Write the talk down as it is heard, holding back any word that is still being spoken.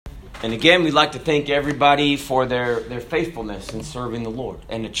And again, we'd like to thank everybody for their faithfulness in serving the Lord.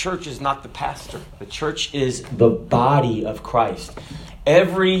 And the church is not the pastor. The church is the body of Christ.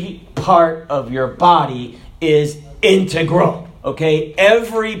 Every part of your body is integral. Okay?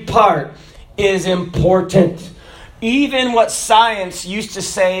 Every part is important. Even what science used to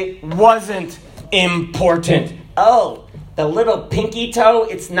say wasn't important. Oh, the little pinky toe,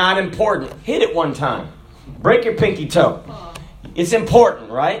 it's not important. Hit it one time. Break your pinky toe. It's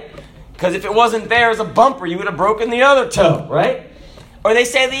important, right? Because if it wasn't there as a bumper, you would have broken the other toe, right? Or they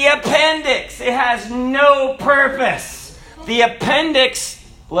say the appendix, it has no purpose. The appendix,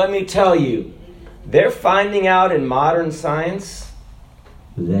 let me tell you, they're finding out in modern science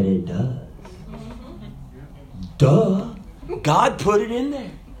that it does. Duh. God put it in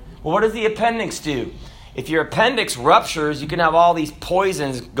there. Well, what does the appendix do? If your appendix ruptures, you can have all these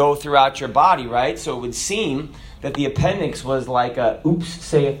poisons go throughout your body, right? So it would seem that the appendix was like a oops,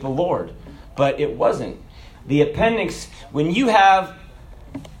 saith the Lord. But it wasn't. The appendix, when you have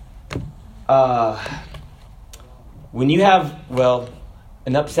an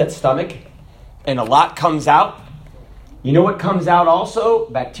upset stomach and a lot comes out, you know what comes out also?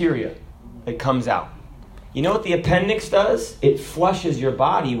 Bacteria. It comes out. You know what the appendix does? It flushes your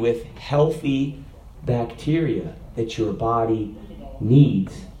body with healthy bacteria that your body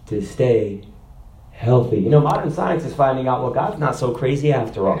needs to stay healthy. You know, modern science is finding out, well, God's not so crazy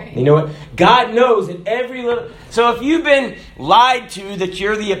after all. You know what? God knows that every little... So if you've been lied to that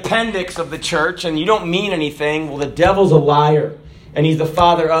you're the appendix of the church and you don't mean anything, well, the devil's a liar and he's the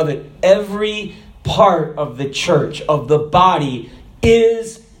father of it. Every part of the church, of the body,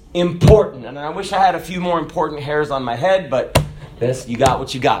 is important. And I wish I had a few more important hairs on my head, but this, you got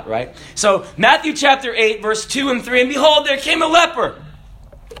what you got, right? So Matthew chapter 8, verse 2 and 3, and behold, there came a leper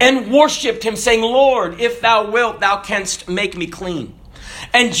and worshipped him, saying, Lord, if thou wilt, thou canst make me clean.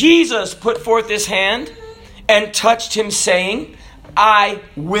 And Jesus put forth his hand and touched him, saying, I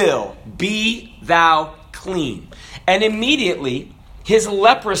will, be thou clean. And immediately his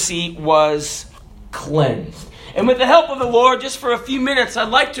leprosy was cleansed. And with the help of the Lord, just for a few minutes, I'd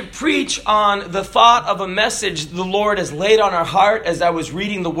like to preach on the thought of a message the Lord has laid on our heart as I was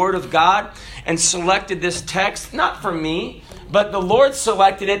reading the Word of God and selected this text, not for me, but the Lord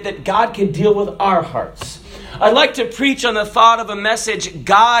selected it that God can deal with our hearts. I'd like to preach on the thought of a message,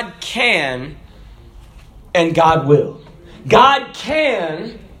 God can and God will. God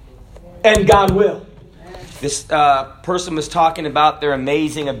can and God will. This person was talking about their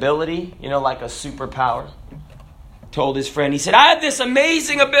amazing ability, you know, like a superpower. Told his friend, he said, I have this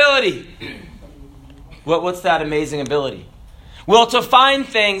amazing ability. What's that amazing ability? Well, to find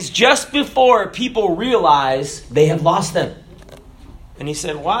things just before people realize they have lost them. And he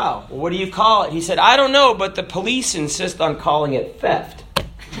said, wow, well, what do you call it? He said, I don't know, but the police insist on calling it theft.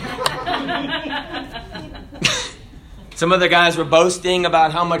 Some other guys were boasting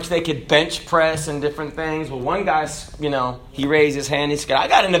about how much they could bench press and different things. Well, one guy, he raised his hand. He said, I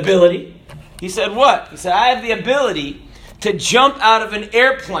got an ability. He said, what? He said, I have the ability to jump out of an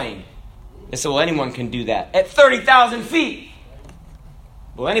airplane. They said, well, anyone can do that. At 30,000 feet.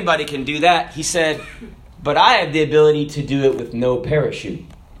 Well, anybody can do that. He said, but I have the ability to do it with no parachute.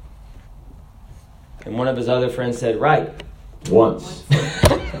 And one of his other friends said, right, once.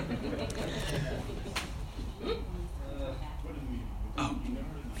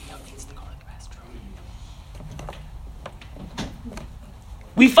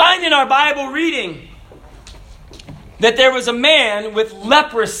 We find in our Bible reading that there was a man with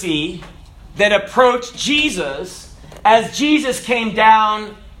leprosy that approached Jesus as Jesus came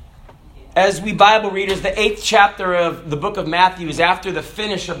down. As we Bible readers, the 8th chapter of the book of Matthew is after the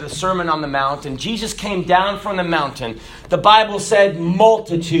finish of the Sermon on the Mount, and Jesus came down from the mountain. The Bible said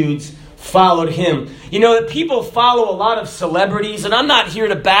multitudes followed him. You know that people follow a lot of celebrities, and I'm not here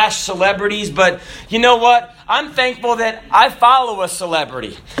to bash celebrities, but you know what? I'm thankful that I follow a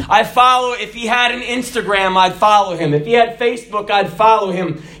celebrity. If he had an Instagram, I'd follow him. If he had Facebook, I'd follow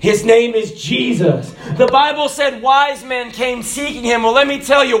him. His name is Jesus. The Bible said wise men came seeking him. Well, let me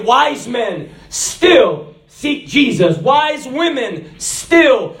tell you, wise men still seek Jesus. Wise women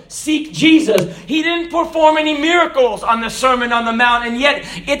still seek Jesus. He didn't perform any miracles on the Sermon on the Mount, and yet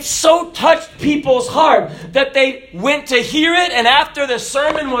it so touched people's heart that they went to hear it, and after the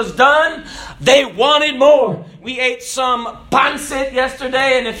sermon was done, they wanted more. We ate some pancit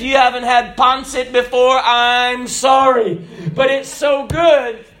yesterday, and if you haven't had pancit before, I'm sorry. But it's so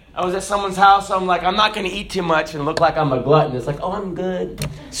good. I was at someone's house, so I'm like, I'm not going to eat too much and look like I'm a glutton. It's like, oh, I'm good.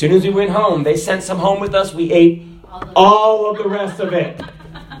 As soon as we went home, they sent some home with us. We ate all of the rest of it.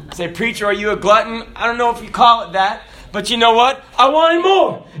 Say, preacher, are you a glutton? I don't know if you call it that, But you know what? I wanted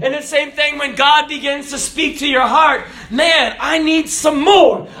more. And the same thing when God begins to speak to your heart. Man, I need some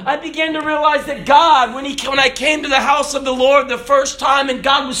more. I began to realize that God, when I came to the house of the Lord the first time and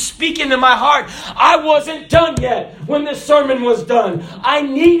God was speaking to my heart, I wasn't done yet when the sermon was done. I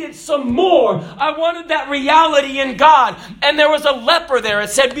needed some more. I wanted that reality in God. And there was a leper there. It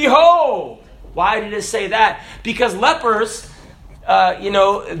said, behold. Why did it say that? Because lepers,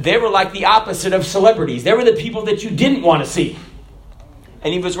 they were like the opposite of celebrities. They were the people that you didn't want to see.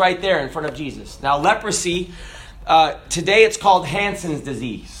 And he was right there in front of Jesus. Now, leprosy, today it's called Hansen's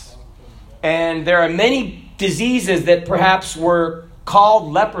disease. And there are many diseases that perhaps were called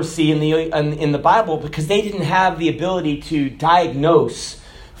leprosy in the Bible because they didn't have the ability to diagnose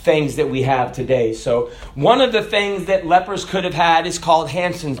things that we have today. So one of the things that lepers could have had is called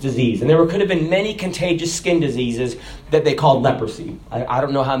Hansen's disease. And there could have been many contagious skin diseases that they called leprosy. I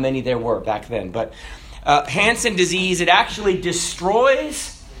don't know how many there were back then. But Hansen disease, it actually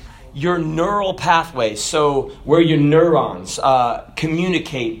destroys your neural pathways. So where your neurons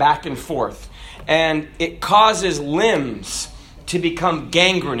communicate back and forth. And it causes limbs to become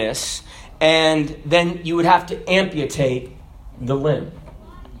gangrenous. And then you would have to amputate the limb.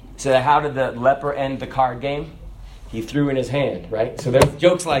 So how did the leper end the card game? He threw in his hand, right? So there's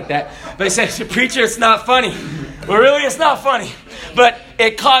jokes like that. But he says, preacher, it's not funny. Well, really, it's not funny. But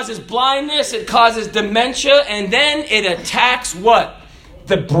it causes blindness, it causes dementia, and then it attacks what?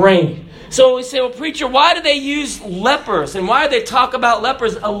 The brain. So we say, well, preacher, why do they use lepers? And why do they talk about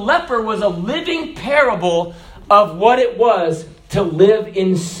lepers? A leper was a living parable of what it was to live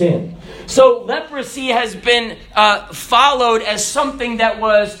in sin. So leprosy has been followed as something that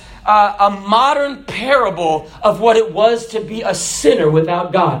was a modern parable of what it was to be a sinner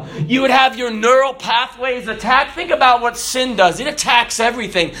without God. You would have your neural pathways attacked. Think about what sin does. It attacks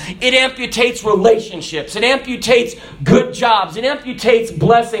everything. It amputates relationships. It amputates good jobs. It amputates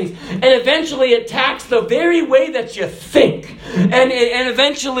blessings. And eventually it attacks the very way that you think. And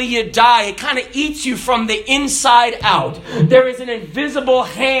eventually you die. It kind of eats you from the inside out. There is an invisible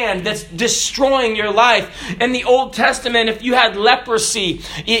hand that's destroying your life. In the Old Testament, if you had leprosy,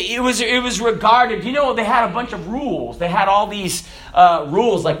 it was regarded, they had a bunch of rules. They had all these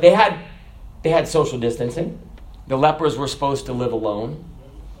rules, like they had social distancing. The lepers were supposed to live alone.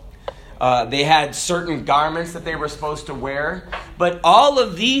 They had certain garments that they were supposed to wear. But all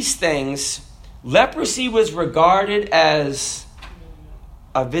of these things, leprosy was regarded as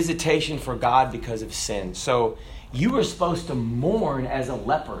a visitation for God because of sin. So you were supposed to mourn as a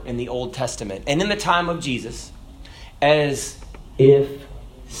leper in the Old Testament. And in the time of Jesus, as if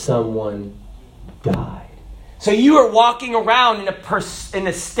someone died. So you are walking around in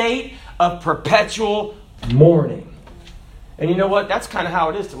a state of perpetual mourning. And you know what? That's kind of how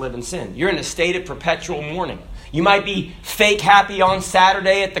it is to live in sin. You're in a state of perpetual mourning. You might be fake happy on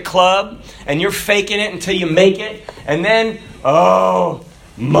Saturday at the club, and you're faking it until you make it. And then,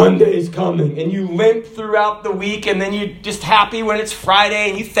 Monday's coming, and you limp throughout the week, and then you're just happy when it's Friday,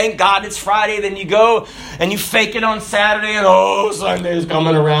 and you thank God it's Friday. Then you go and you fake it on Saturday, and Sunday's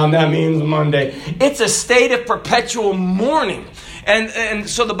coming around. That means Monday. It's a state of perpetual mourning. And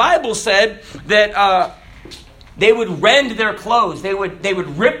so the Bible said that they would rend their clothes. They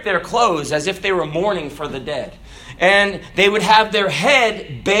would rip their clothes as if they were mourning for the dead. And they would have their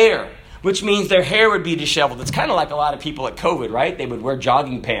head bare, which means their hair would be disheveled. It's kind of like a lot of people at COVID, right? They would wear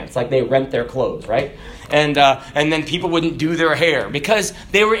jogging pants, like they rent their clothes, right? And then people wouldn't do their hair because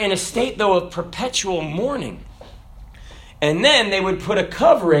they were in a state, though, of perpetual mourning. And then they would put a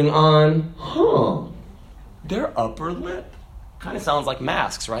covering on, their upper lip. Kind of sounds like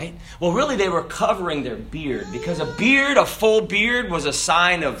masks, right? Well, really, they were covering their beard because a full beard, was a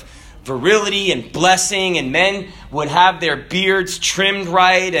sign of virility and blessing, and men would have their beards trimmed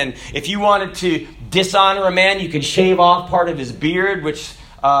right. And if you wanted to dishonor a man, you could shave off part of his beard, which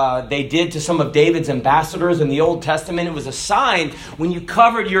they did to some of David's ambassadors in the Old Testament. It was a sign when you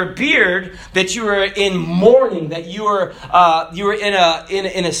covered your beard that you were in mourning, that you were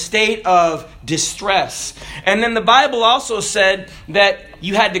in a state of distress. And then the Bible also said that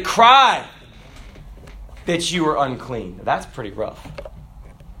you had to cry that you were unclean. That's pretty rough.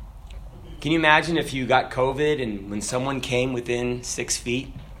 Can you imagine if you got COVID and when someone came within 6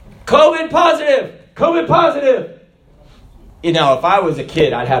 feet? COVID positive! COVID positive! If I was a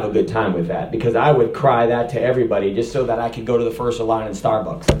kid, I'd have a good time with that because I would cry that to everybody just so that I could go to the first line in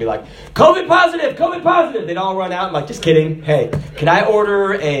Starbucks. I'd be like, COVID positive! COVID positive! They'd all run out and like, just kidding. Hey, can I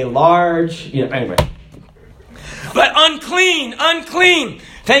order a large... anyway. But unclean!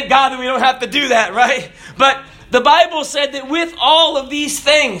 Thank God that we don't have to do that, right? But the Bible said that with all of these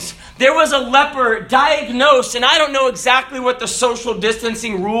things, There was a leper diagnosed, and I don't know exactly what the social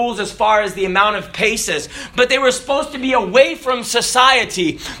distancing rules as far as the amount of paces, but they were supposed to be away from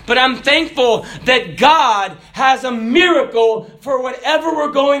society. But I'm thankful that God has a miracle for whatever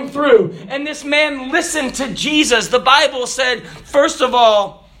we're going through. And this man listened to Jesus. The Bible said, first of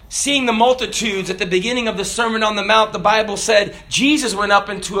all, seeing the multitudes at the beginning of the Sermon on the Mount, the Bible said Jesus went up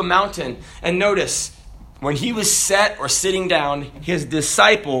into a mountain. And notice, when he was set or sitting down, his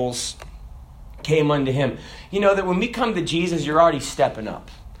disciples came unto him. You know that when we come to Jesus, you're already stepping up.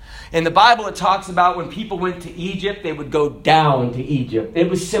 In the Bible, it talks about when people went to Egypt, they would go down to Egypt. It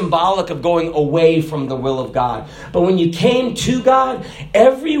was symbolic of going away from the will of God. But when you came to God,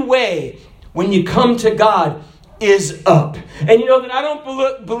 every way when you come to God is up. And you know that I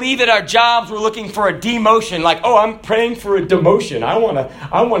don't believe that our jobs were looking for a demotion. Like, oh, I'm praying for a demotion. I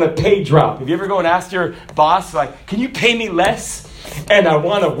want a pay drop. Have you ever go and ask your boss, like, can you pay me less? And I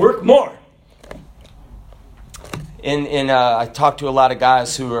want to work more. I talk to a lot of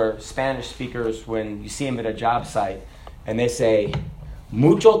guys who are Spanish speakers when you see them at a job site, and they say,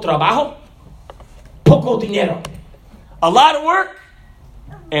 mucho trabajo, poco dinero. A lot of work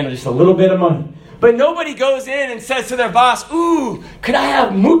and just a little bit of money. But nobody goes in and says to their boss, ooh, could I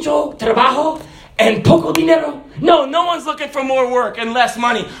have mucho trabajo and poco dinero? No one's looking for more work and less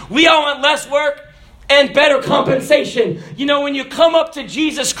money. We all want less work and better compensation. You know, when you come up to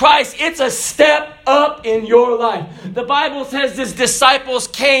Jesus Christ, it's a step up in your life. The Bible says his disciples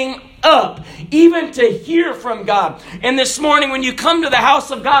came up, even to hear from God. And this morning, when you come to the house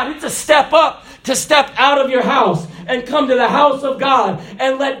of God, it's a step up to step out of your house and come to the house of God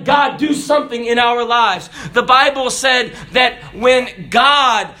and let God do something in our lives. The Bible said that when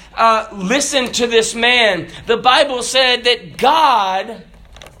God listened to this man, the Bible said that God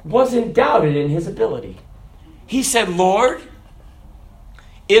wasn't doubted in his ability. He said, Lord,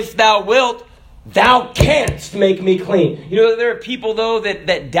 if thou wilt, thou canst make me clean. You know, there are people, though,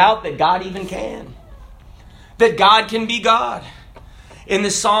 that doubt that God even can. That God can be God. In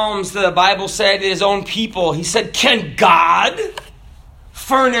the Psalms, the Bible said to his own people, he said, can God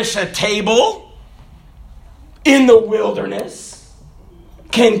furnish a table in the wilderness?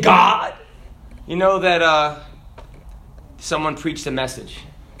 Can God? You know that someone preached a message.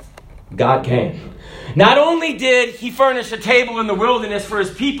 God can. Not only did he furnish a table in the wilderness for his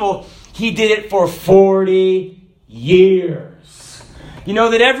people, he did it for 40 years. You know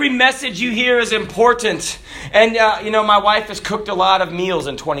that every message you hear is important. And, my wife has cooked a lot of meals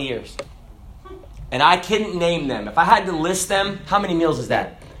in 20 years. And I couldn't name them. If I had to list them, how many meals is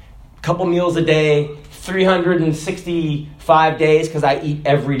that? A couple meals a day, 365 days, because I eat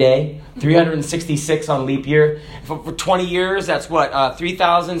every day. 366 on leap year. For 20 years, that's what?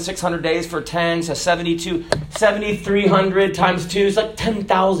 3,600 days for 10, so 7,300 times 2 is like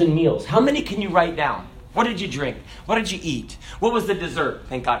 10,000 meals. How many can you write down? What did you drink? What did you eat? What was the dessert?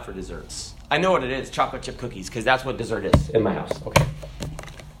 Thank God for desserts. I know what it is, chocolate chip cookies, because that's what dessert is in my house. Okay.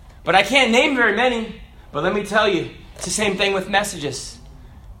 But I can't name very many. But let me tell you, it's the same thing with messages.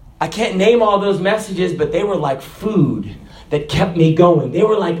 I can't name all those messages, but they were like food that kept me going. They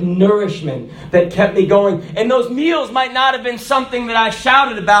were like nourishment that kept me going. And those meals might not have been something that I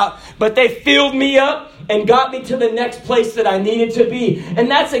shouted about, but they filled me up and got me to the next place that I needed to be.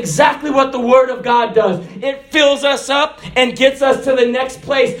 And that's exactly what the Word of God does. It fills us up and gets us to the next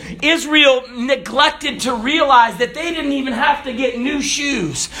place. Israel neglected to realize that they didn't even have to get new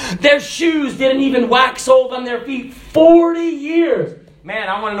shoes. Their shoes didn't even wax old on their feet. 40 years. Man,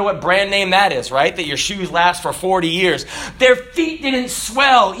 I want to know what brand name that is, right? That your shoes last for 40 years. Their feet didn't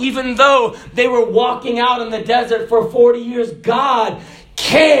swell, even though they were walking out in the desert for 40 years. God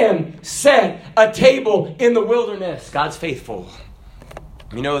can set a table in the wilderness. God's faithful.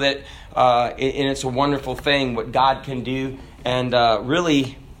 You know that, and it's a wonderful thing what God can do. And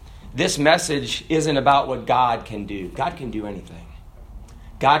really, this message isn't about what God can do. God can do anything.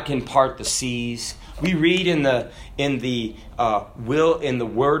 God can part the seas. We read in the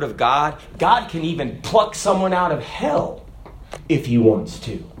Word of God, God can even pluck someone out of hell if He wants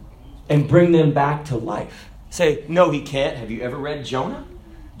to, and bring them back to life. Say, no, He can't. Have you ever read Jonah?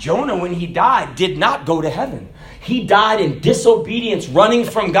 Jonah, when he died, did not go to heaven. He died in disobedience, running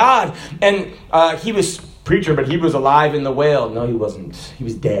from God, and he was preacher, but he was alive in the whale. No, he wasn't. He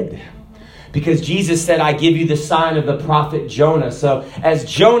was dead. Because Jesus said, I give you the sign of the prophet Jonah. So as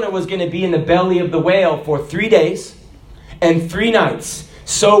Jonah was going to be in the belly of the whale for 3 days and 3 nights,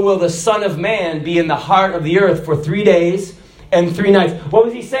 so will the Son of Man be in the heart of the earth for 3 days and 3 nights. What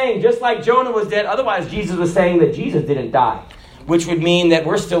was he saying? Just like Jonah was dead. Otherwise, Jesus was saying that Jesus didn't die. which would mean that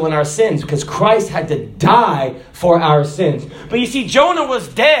we're still in our sins because Christ had to die for our sins. But you see, Jonah was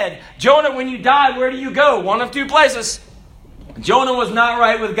dead. Jonah, when you die, where do you go? One of two places. Jonah was not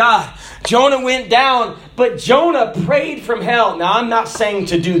right with God. Jonah went down, but Jonah prayed from hell. Now, I'm not saying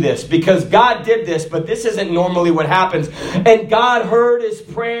to do this because God did this, but this isn't normally what happens. And God heard his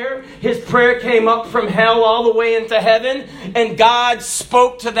prayer. His prayer came up from hell all the way into heaven. And God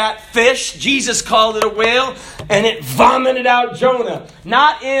spoke to that fish. Jesus called it a whale. And it vomited out Jonah.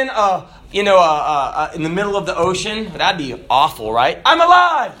 Not in in the middle of the ocean. That'd be awful, right? I'm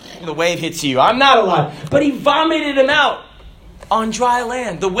alive. The wave hits you. I'm not alive. But he vomited him out. On dry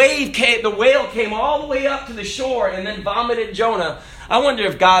land. The whale came all the way up to the shore and then vomited Jonah. I wonder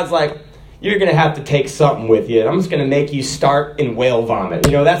if God's like, you're going to have to take something with you. I'm just going to make you start in whale vomit.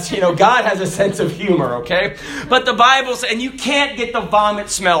 God has a sense of humor, okay? But the Bible says, and you can't get the vomit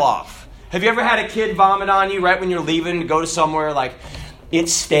smell off. Have you ever had a kid vomit on you right when you're leaving to go to somewhere? Like, it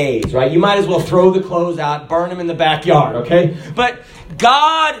stays, right? You might as well throw the clothes out, burn them in the backyard, okay? But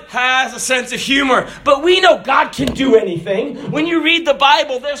God has a sense of humor. But we know God can do anything. When you read the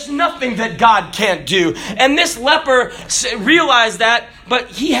Bible, there's nothing that God can't do. And this leper realized that, but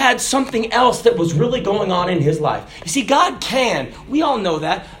he had something else that was really going on in his life. You see, God can. We all know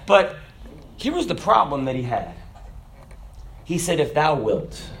that. But here was the problem that he had. He said, if thou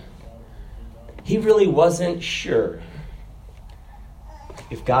wilt. He really wasn't sure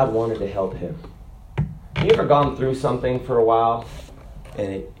if God wanted to help him. Have you ever gone through something for a while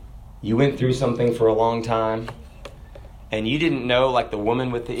and you went through something for a long time and you didn't know, like the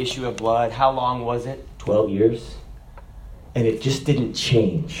woman with the issue of blood, how long was it? 12 years. And it just didn't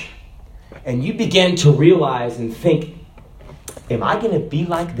change. And you began to realize and think, am I going to be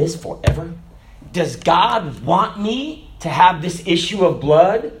like this forever? Does God want me to have this issue of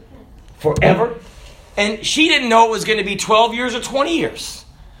blood forever? And she didn't know it was going to be 12 years or 20 years.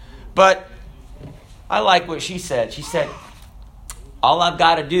 But I like what she said. She said, all I've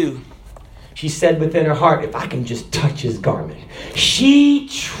got to do, she said within her heart, if I can just touch his garment. She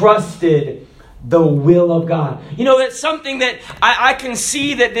trusted the will of God. That's something that I can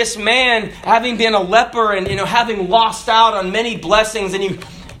see that this man, having been a leper and, having lost out on many blessings, and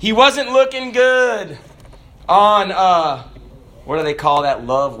he wasn't looking good on, what do they call that,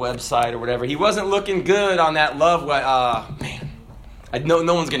 love website or whatever. He wasn't looking good on that love, man.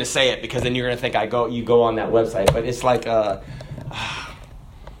 No one's going to say it because then you're going to think you go on that website. But it's like, I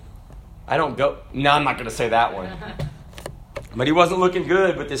don't go. No, I'm not going to say that one. But he wasn't looking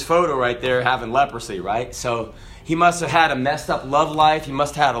good with this photo right there having leprosy, right? So he must have had a messed up love life. He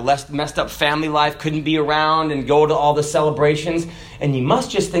must have had a messed up family life. Couldn't be around and go to all the celebrations. And you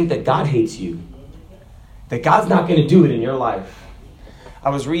must just think that God hates you. That God's not going to do it in your life. I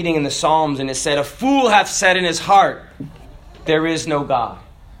was reading in the Psalms and it said, a fool hath said in his heart, there is no God.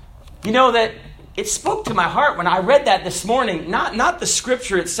 That it spoke to my heart when I read that this morning. Not the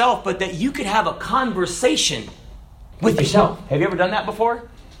scripture itself, but that you could have a conversation with yourself. Have you ever done that before?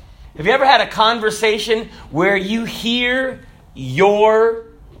 Have you ever had a conversation where you hear your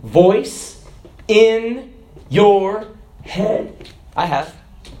voice in your head? I have.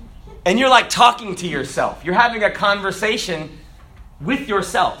 And you're like talking to yourself. You're having a conversation with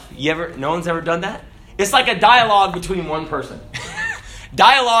yourself. No one's ever done that? It's like a dialogue between one person.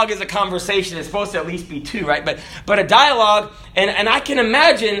 Dialogue is a conversation. It's supposed to at least be two, right? But a dialogue, and I can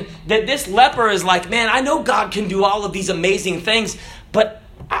imagine that this leper is like, man, I know God can do all of these amazing things, but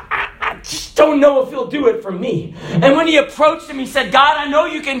I just don't know if he'll do it for me. And when he approached him, he said, God, I know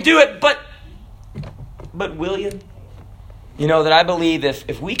you can do it, but will you? That I believe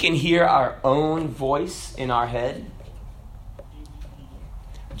if we can hear our own voice in our head,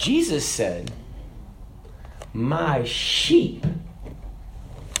 Jesus said, my sheep.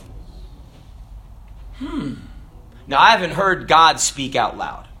 Now, I haven't heard God speak out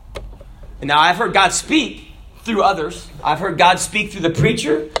loud. Now, I've heard God speak through others. I've heard God speak through the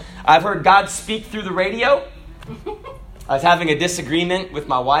preacher. I've heard God speak through the radio. I was having a disagreement with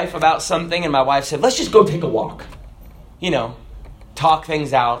my wife about something, and my wife said, let's just go take a walk. Talk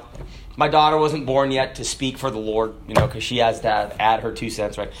things out. My daughter wasn't born yet to speak for the Lord, because she has to add her 2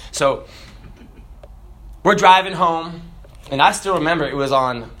 cents, right? So, we're driving home, and I still remember it was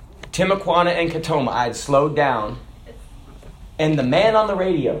on Timuquana and Katoma. I had slowed down, and the man on the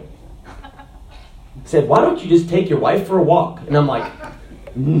radio said, why don't you just take your wife for a walk? And I'm like,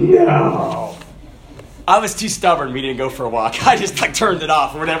 no. I was too stubborn. We didn't go for a walk. I just turned it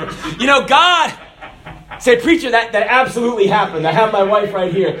off or whatever. God said, preacher, that absolutely happened. I have my wife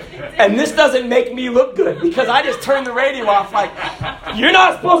right here. And this doesn't make me look good because I just turned the radio off You're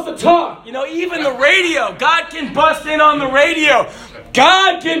not supposed to talk. Even the radio. God can bust in on the radio.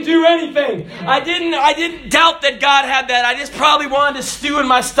 God can do anything. I didn't doubt that God had that. I just probably wanted to stew in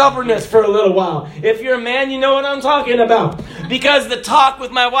my stubbornness for a little while. If you're a man, you know what I'm talking about. Because the talk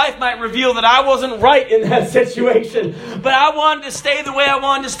with my wife might reveal that I wasn't right in that situation. But I wanted to stay the way I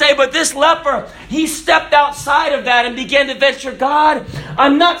wanted to stay. But this leper, he stepped outside of that and began to venture, God,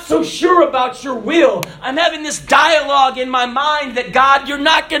 I'm not so sure about your will. I'm having this dialogue in my mind that, God, you're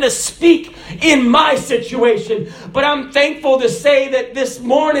not going to speak in my situation. But I'm thankful to say that this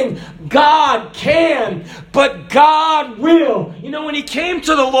morning, God can, but God will. When he came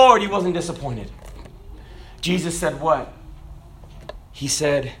to the Lord, he wasn't disappointed. Jesus said what? He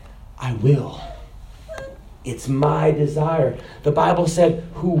said, I will. It's my desire. The Bible said,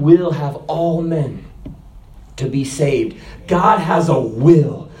 who will have all men to be saved. God has a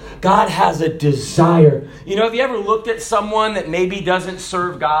will. God has a desire. Have you ever looked at someone that maybe doesn't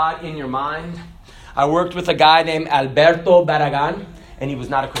serve God in your mind? I worked with a guy named Alberto Barragan, and he was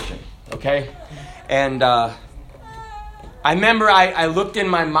not a Christian, okay? And I remember I looked in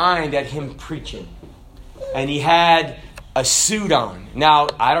my mind at him preaching, and he had a suit on. Now,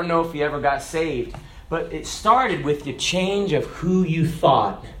 I don't know if he ever got saved, but it started with the change of who you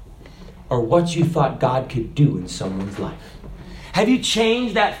thought or what you thought God could do in someone's life. Have you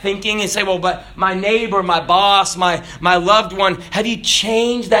changed that thinking and say, well, but my neighbor, my boss, my loved one, have you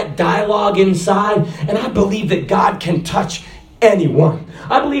changed that dialogue inside? And I believe that God can touch anyone.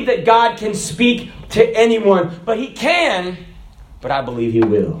 I believe that God can speak to anyone, but he can, but I believe he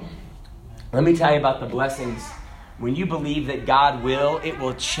will. Let me tell you about the blessings. When you believe that God will, it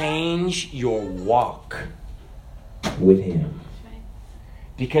will change your walk with him.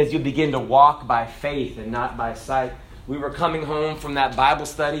 Because you'll begin to walk by faith and not by sight. We were coming home from that Bible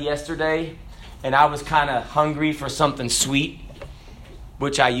study yesterday, and I was kind of hungry for something sweet,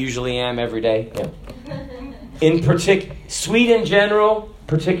 which I usually am every day. Yeah. Sweet in general,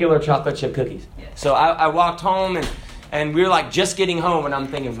 particular chocolate chip cookies. So I walked home, and we were like just getting home, and I'm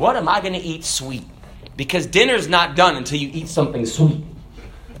thinking, what am I going to eat sweet? Because dinner's not done until you eat something sweet.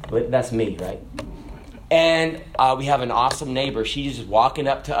 That's me, right? And we have an awesome neighbor. She's just walking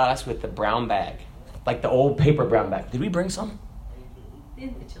up to us with the brown bag. Like the old paper brown bag. Did we bring some?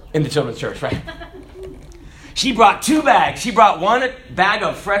 In the children's church, right? She brought 2 bags. She brought one bag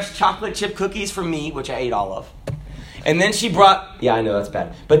of fresh chocolate chip cookies for me, which I ate all of. And then she brought, yeah, I know that's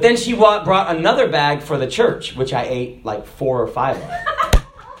bad. But then she brought another bag for the church, which I ate like 4 or 5 of.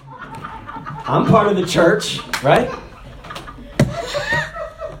 I'm part of the church, right?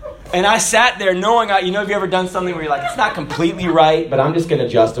 And I sat there knowing, have you ever done something where you're like, it's not completely right, but I'm just going to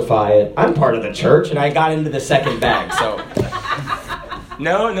justify it. I'm part of the church, and I got into the second bag, so.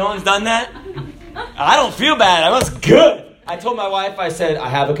 No one's done that? I don't feel bad. I was good. I told my wife, I said, I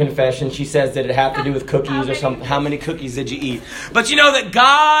have a confession. She says, did it have to do with cookies or something? How many cookies did you eat? But you know that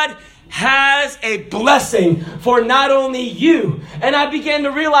God has a blessing for not only you. And I began to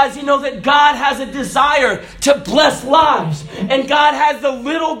realize, that God has a desire to bless lives. And God has the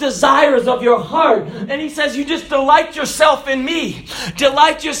little desires of your heart. And he says, you just delight yourself in me.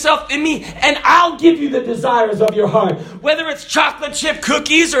 Delight yourself in me, and I'll give you the desires of your heart. Whether it's chocolate chip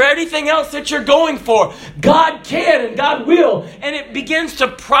cookies or anything else that you're going for, God can and God will. And it begins to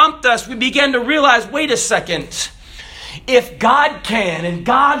prompt us. We begin to realize, wait a second. If God can and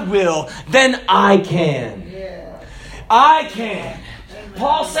God will, then I can. Yeah. I can. Amen.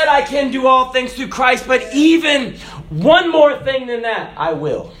 Paul said I can do all things through Christ, but even one more thing than that, I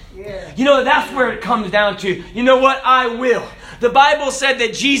will. Yeah. That's where it comes down to. You know what? I will. The Bible said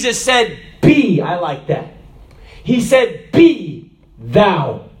that Jesus said, be. I like that. He said, be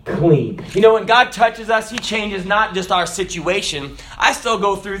thou clean. When God touches us, he changes not just our situation. I still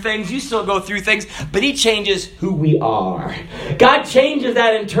go through things. You still go through things. But he changes who we are. God changes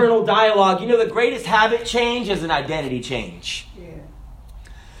that internal dialogue. The greatest habit change is an identity change. Yeah.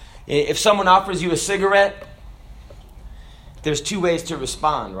 If someone offers you a cigarette, there's 2 ways to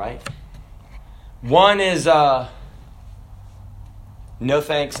respond, right? One is, no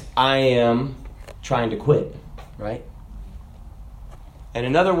thanks, I am trying to quit, right? And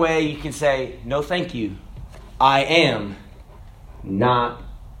another way you can say, no thank you, I am not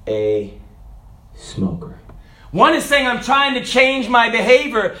a smoker. One is saying I'm trying to change my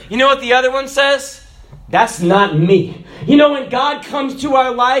behavior. You know what the other one says? That's not me. When God comes to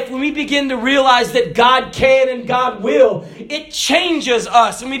our life, when we begin to realize that God can and God will, it changes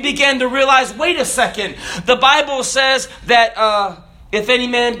us. And we begin to realize, wait a second. The Bible says that if any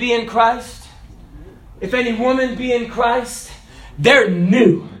man be in Christ, if any woman be in Christ, they're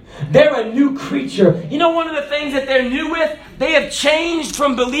new. They're a new creature. You know, one of the things that they're new with, they have changed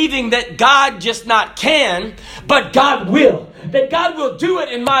from believing that God just not can, but God will. That God will do it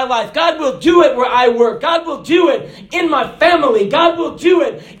in my life. God will do it where I work. God will do it in my family. God will do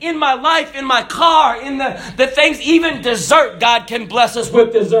it in my life, in my car, in the things, even dessert. God can bless us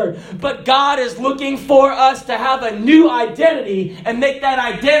with dessert. But God is looking for us to have a new identity and make that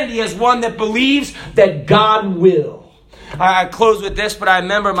identity as one that believes that God will. I close with this, but I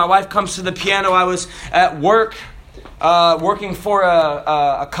remember my wife comes to the piano. I was at work, working for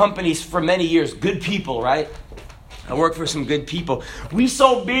a company for many years. Good people, right? I worked for some good people. We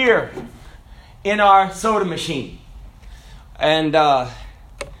sold beer in our soda machine. And I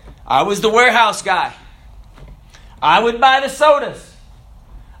was the warehouse guy. I would buy the sodas.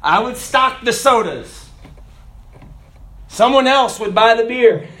 I would stock the sodas. Someone else would buy the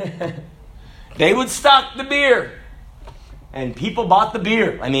beer. They would stock the beer. And people bought the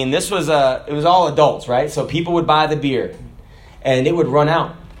beer. I mean, it was all adults, right? So people would buy the beer. And it would run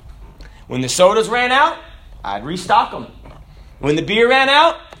out. When the sodas ran out, I'd restock them. When the beer ran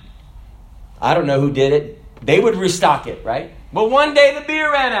out, I don't know who did it. They would restock it, right? But one day the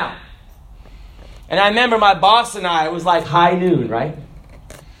beer ran out. And I remember my boss and I, it was like high noon, right?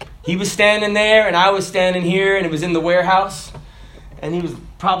 He was standing there and I was standing here, and it was in the warehouse. And he was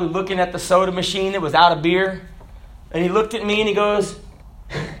probably looking at the soda machine that was out of beer. And he looked at me and he goes,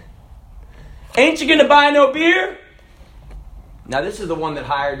 "Ain't you going to buy no beer?" Now this is the one that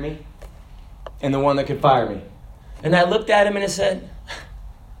hired me. And the one that could fire me. And I looked at him and I said,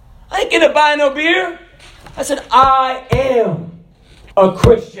 "I ain't gonna buy no beer." I said, "I am a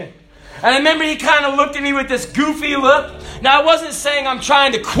Christian." And I remember he kind of looked at me with this goofy look. Now I wasn't saying I'm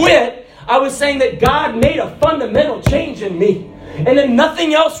trying to quit. I was saying that God made a fundamental change in me. And then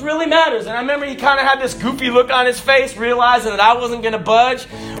nothing else really matters. And I remember he kind of had this goofy look on his face, realizing that I wasn't gonna budge.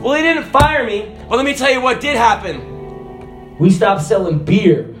 Well, he didn't fire me. But let me tell you what did happen. We stopped selling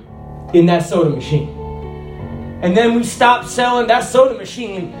beer in that soda machine. And then we stopped selling. That soda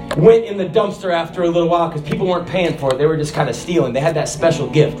machine went in the dumpster after a little while because people weren't paying for it. They were just kind of stealing. They had that special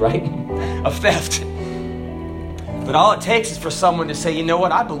gift, right? Of theft. But all it takes is for someone to say, "You know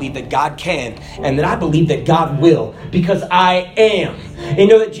what? I believe that God can, and that I believe that God will, because I am." And you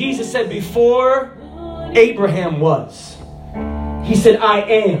know that Jesus said before Abraham was, he said, "I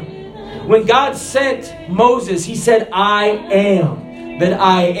am." When God sent Moses, he said, "I am that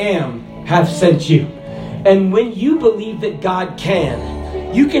I am have sent you." And when you believe that God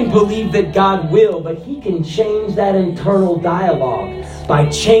can, you can believe that God will, but he can change that internal dialogue by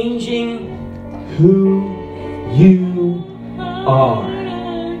changing who you are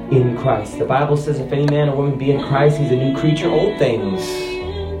in Christ. The Bible says if any man or woman be in Christ, he's a new creature. Old things,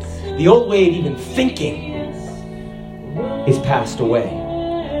 the old way of even thinking, is passed away.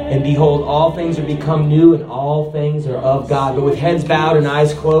 And behold, all things are become new, and all things are of God. But with heads bowed and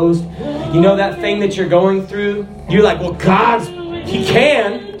eyes closed, you know that thing that you're going through? You're like, "Well, he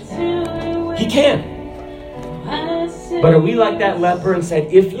can. He can." But are we like that leper and said,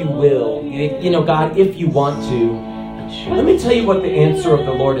 "If you will, you know, God, if you want to"? Let me tell you what the answer of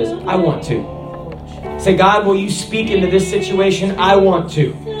the Lord is. I want to. Say, "God, will you speak into this situation?" I want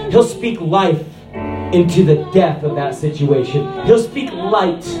to. He'll speak life into the death of that situation. He'll speak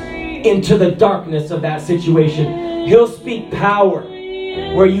light into the darkness of that situation. He'll speak power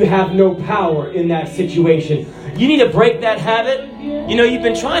where you have no power in that situation. You need to break that habit. You know, you've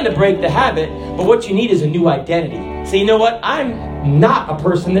been trying to break the habit, but what you need is a new identity. Say, "You know what? I'm not a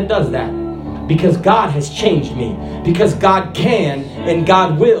person that does that, because God has changed me. Because God can and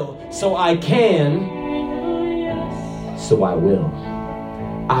God will. So I can, so I will.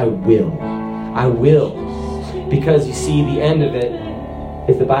 I will. I will." Because you see, the end of it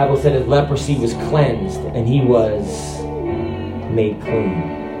is the Bible said his leprosy was cleansed and he was made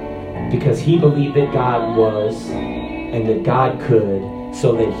clean. Because he believed that God was and that God could,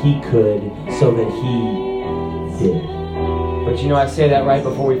 so that he could, so that he did. But you know, I say that right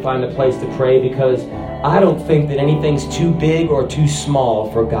before we find a place to pray, because I don't think that anything's too big or too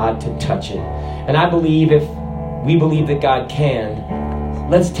small for God to touch it. And I believe if we believe that God can,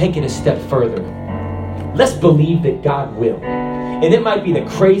 let's take it a step further. Let's believe that God will. And it might be the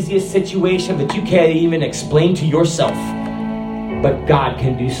craziest situation that you can't even explain to yourself. But God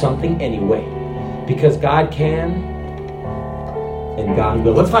can do something anyway. Because God can and God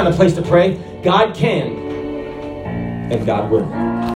will. Let's find a place to pray. God can and God will.